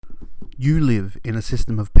You live in a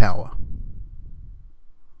system of power,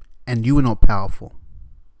 and you are not powerful.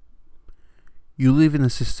 You live in a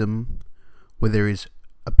system where there is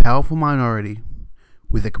a powerful minority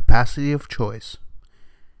with a capacity of choice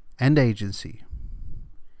and agency,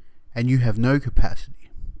 and you have no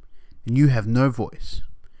capacity, and you have no voice,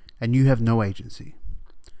 and you have no agency.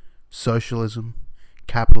 Socialism,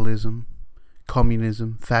 capitalism,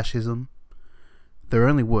 communism, fascism, they're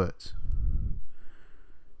only words.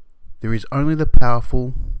 There is only the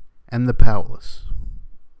powerful and the powerless.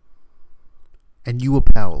 And you are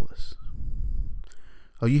powerless.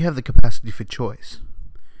 Or you have the capacity for choice.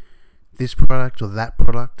 This product or that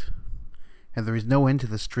product, and there is no end to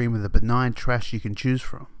the stream of the benign trash you can choose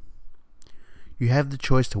from. You have the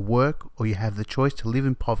choice to work, or you have the choice to live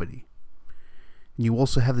in poverty. And you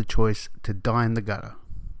also have the choice to die in the gutter.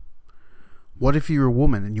 What if you're a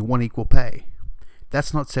woman and you want equal pay?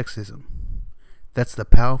 That's not sexism. That's the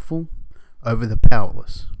powerful over the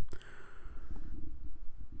powerless.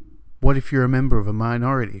 What if you're a member of a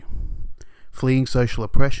minority fleeing social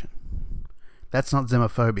oppression? That's not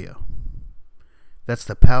xenophobia. That's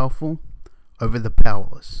the powerful over the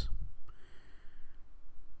powerless.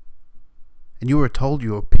 And you are told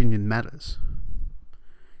your opinion matters.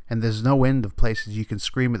 And there's no end of places you can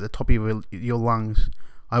scream at the top of your lungs,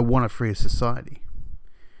 I want a freer society.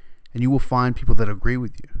 And you will find people that agree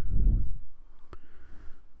with you.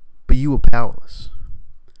 But you are powerless.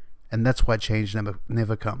 And that's why change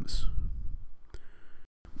never comes.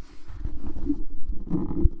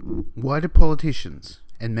 Why do politicians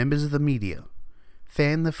and members of the media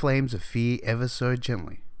fan the flames of fear ever so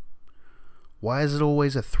gently? Why is it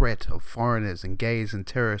always a threat of foreigners and gays and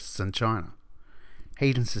terrorists in China?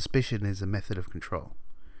 Hate and suspicion is a method of control.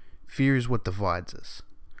 Fear is what divides us.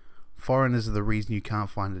 Foreigners are the reason you can't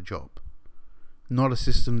find a job. Not a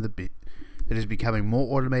system that is becoming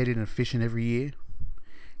more automated and efficient every year,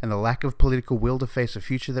 and the lack of political will to face a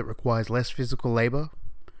future that requires less physical labour.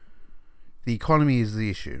 The economy is the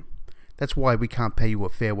issue. That's why we can't pay you a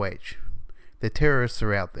fair wage. The terrorists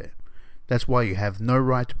are out there. That's why you have no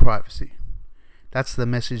right to privacy. That's the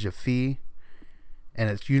message of fear, and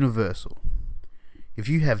it's universal. If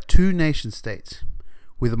you have two nation states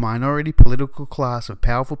with a minority political class of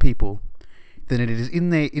powerful people, then it is in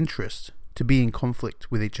their interest to be in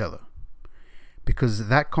conflict with each other, because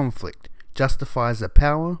that conflict justifies their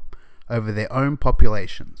power over their own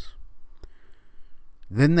populations.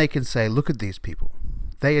 Then they can say, look at these people.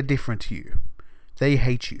 They are different to you. They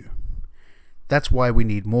hate you. That's why we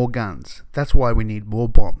need more guns. That's why we need more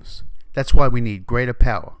bombs. That's why we need greater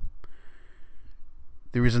power.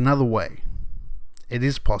 There is another way. It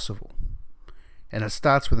is possible. And it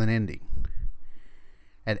starts with an ending.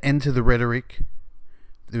 An end to the rhetoric,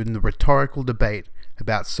 the rhetorical debate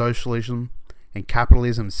about socialism and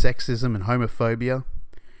capitalism, sexism and homophobia,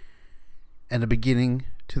 and a beginning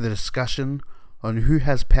to the discussion on who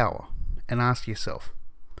has power, and ask yourself,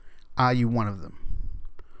 are you one of them?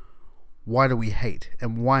 Why do we hate,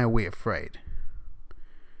 and why are we afraid?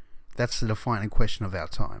 That's the defining question of our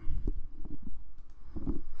time.